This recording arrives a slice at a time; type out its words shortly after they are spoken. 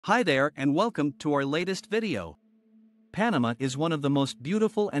Hi there and welcome to our latest video. Panama is one of the most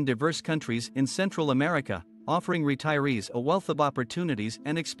beautiful and diverse countries in Central America, offering retirees a wealth of opportunities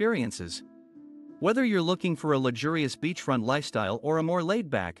and experiences. Whether you're looking for a luxurious beachfront lifestyle or a more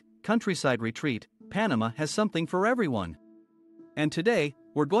laid-back, countryside retreat, Panama has something for everyone. And today,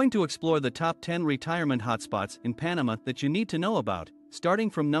 we're going to explore the top 10 retirement hotspots in Panama that you need to know about,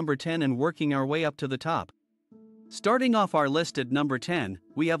 starting from number 10 and working our way up to the top. Starting off our list at number 10,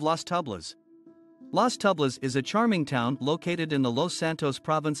 we have Las Tablas. Las Tablas is a charming town located in the Los Santos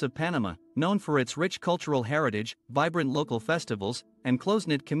province of Panama, known for its rich cultural heritage, vibrant local festivals, and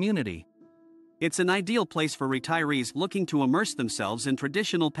close-knit community. It's an ideal place for retirees looking to immerse themselves in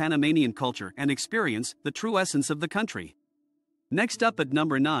traditional Panamanian culture and experience the true essence of the country. Next up at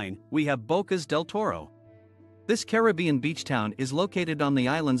number 9, we have Bocas del Toro. This Caribbean beach town is located on the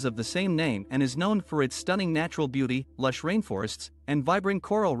islands of the same name and is known for its stunning natural beauty, lush rainforests, and vibrant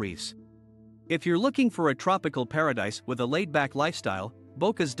coral reefs. If you're looking for a tropical paradise with a laid-back lifestyle,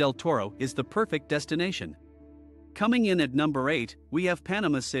 Bocas del Toro is the perfect destination. Coming in at number 8, we have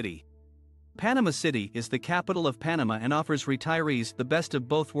Panama City. Panama City is the capital of Panama and offers retirees the best of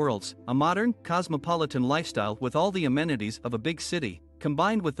both worlds, a modern, cosmopolitan lifestyle with all the amenities of a big city,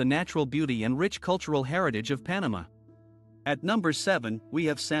 combined with the natural beauty and rich cultural heritage of Panama. At number 7, we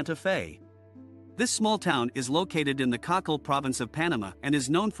have Santa Fe. This small town is located in the Cockle province of Panama and is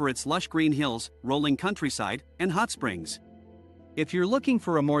known for its lush green hills, rolling countryside, and hot springs. If you're looking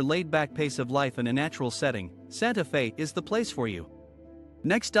for a more laid-back pace of life in a natural setting, Santa Fe is the place for you.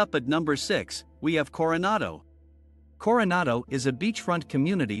 Next up at number 6, we have Coronado. Coronado is a beachfront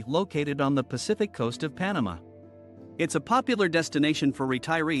community located on the Pacific coast of Panama. It's a popular destination for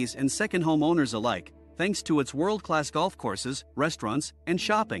retirees and second home owners alike, thanks to its world-class golf courses, restaurants, and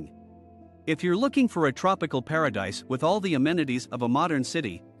shopping. If you're looking for a tropical paradise with all the amenities of a modern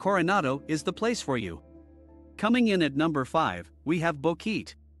city, Coronado is the place for you. Coming in at number 5, we have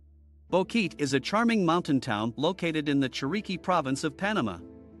Boquete. Boquete is a charming mountain town located in the Chiriquí province of Panama.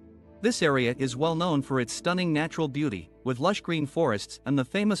 This area is well known for its stunning natural beauty, with lush green forests and the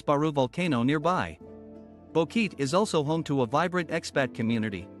famous Baru volcano nearby. Boquete is also home to a vibrant expat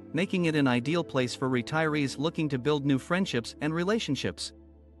community, making it an ideal place for retirees looking to build new friendships and relationships.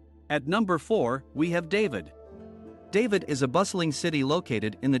 At number 4, we have David. David is a bustling city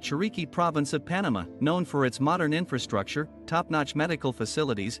located in the Chiriquí province of Panama, known for its modern infrastructure, top-notch medical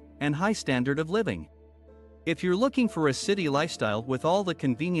facilities, and high standard of living. If you're looking for a city lifestyle with all the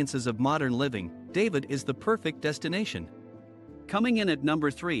conveniences of modern living, David is the perfect destination. Coming in at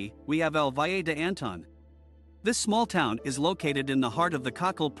number 3, we have El Valle de Anton. This small town is located in the heart of the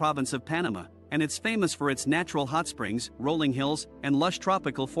Cockle province of Panama, and it's famous for its natural hot springs, rolling hills, and lush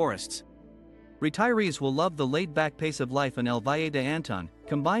tropical forests. Retirees will love the laid-back pace of life in El Valle de Anton,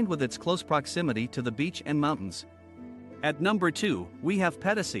 combined with its close proximity to the beach and mountains. At number 2, we have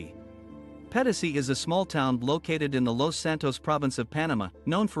Pedasi. Pedasi is a small town located in the Los Santos province of Panama,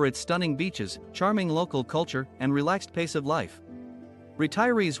 known for its stunning beaches, charming local culture, and relaxed pace of life.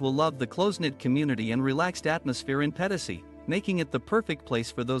 Retirees will love the close-knit community and relaxed atmosphere in Pedasi, making it the perfect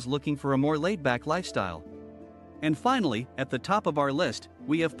place for those looking for a more laid-back lifestyle. And finally, at the top of our list,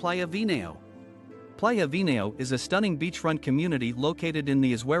 we have Playa Vineo. Playa Vineo is a stunning beachfront community located in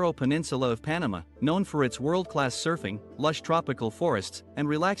the Azuero Peninsula of Panama, known for its world-class surfing, lush tropical forests, and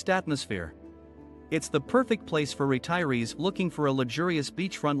relaxed atmosphere. It's the perfect place for retirees looking for a luxurious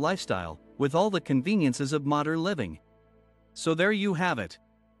beachfront lifestyle, with all the conveniences of modern living. So there you have it.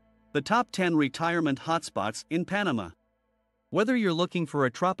 The top 10 retirement hotspots in Panama. Whether you're looking for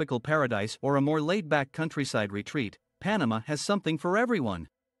a tropical paradise or a more laid-back countryside retreat, Panama has something for everyone.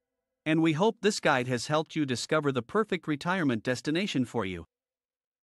 And we hope this guide has helped you discover the perfect retirement destination for you.